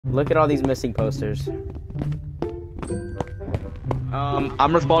Look at all these missing posters.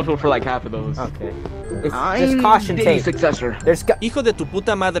 I'm responsible for like half of those. Okay. There's caution tape. Successor. Hijo de tu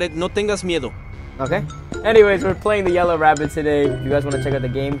puta madre, no tengas miedo. Okay. Anyways, we're playing the Yellow Rabbit today. If you guys want to check out the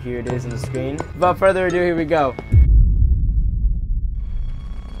game, here it is on the screen. Without further ado, here we go.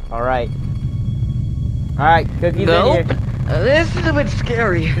 Alright. Alright, Cookie's in here. This is a bit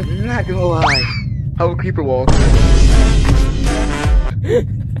scary. I'm not gonna lie. How a creeper walks.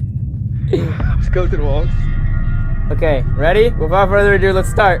 Skeleton walks. Okay, ready? Without further ado, let's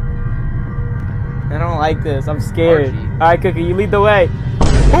start. I don't like this. I'm scared. Alright, Cookie, you lead the way.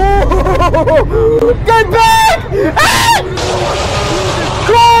 Oh! Get back! Ah!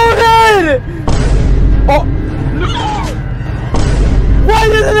 Golden! Oh! Why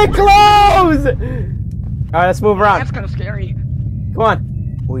doesn't it close? Alright, let's move around. That's kind of scary. Come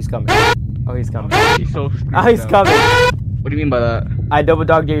on. Oh, he's coming. Oh, he's coming. He's so screwed Oh, he's up. coming. What do you mean by that? I double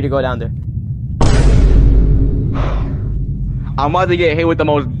dog dare you to go down there. I'm about to get hit with the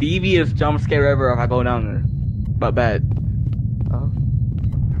most devious jump scare ever if I go down there. But bad. Oh.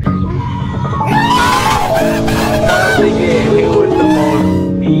 I'm about to get hit with the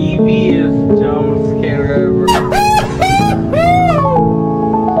most devious jump scare ever.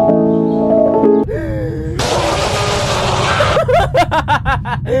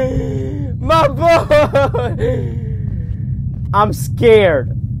 My boy! I'm scared.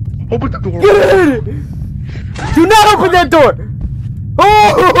 Open the door. Get in! Do not open that door!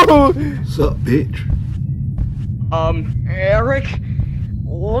 Oh! Sup, bitch? Eric,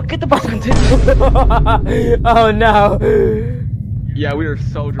 look at the button. Oh no! Yeah, we are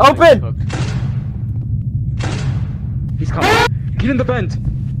so Open! hooked. He's coming. Get in the vent.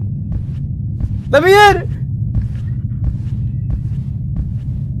 Let me in!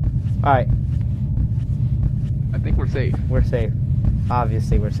 Alright, I think we're safe. we're safe.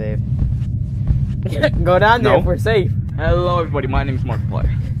 Obviously, we're safe. Go down there No. if we're safe. Hello, everybody. My name's Markiplier.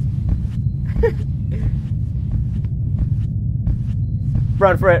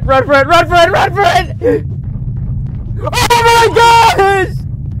 Run for it! Run for it! Run for it! Run for it! Oh my gosh!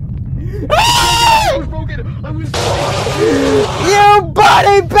 Ah! I was broken. I was. You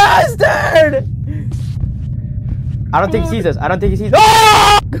body bastard! I don't think he sees us. I don't think he sees us.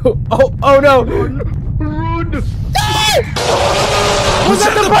 Oh! Oh no! Run! Was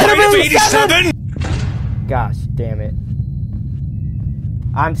that the point of 87? Gosh damn it.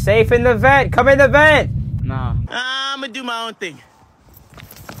 I'm safe in the vent. Come in the vent. Nah. I'ma do my own thing.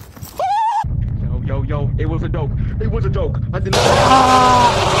 Yo. It was a joke. It was a joke. I didn't.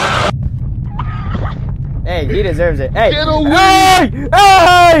 Hey, he deserves it. Hey. Get away! Hey!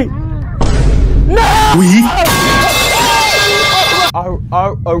 Hey! No! Oui.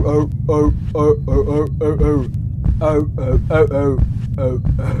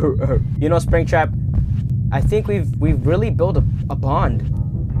 You know, Springtrap, I think we've really built a bond.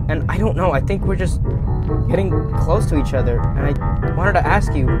 And I don't know, I think we're just getting close to each other. And I wanted to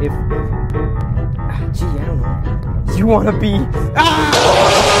ask you if... Gee, I don't know. You wanna be...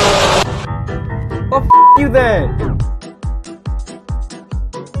 Well, f*** you then!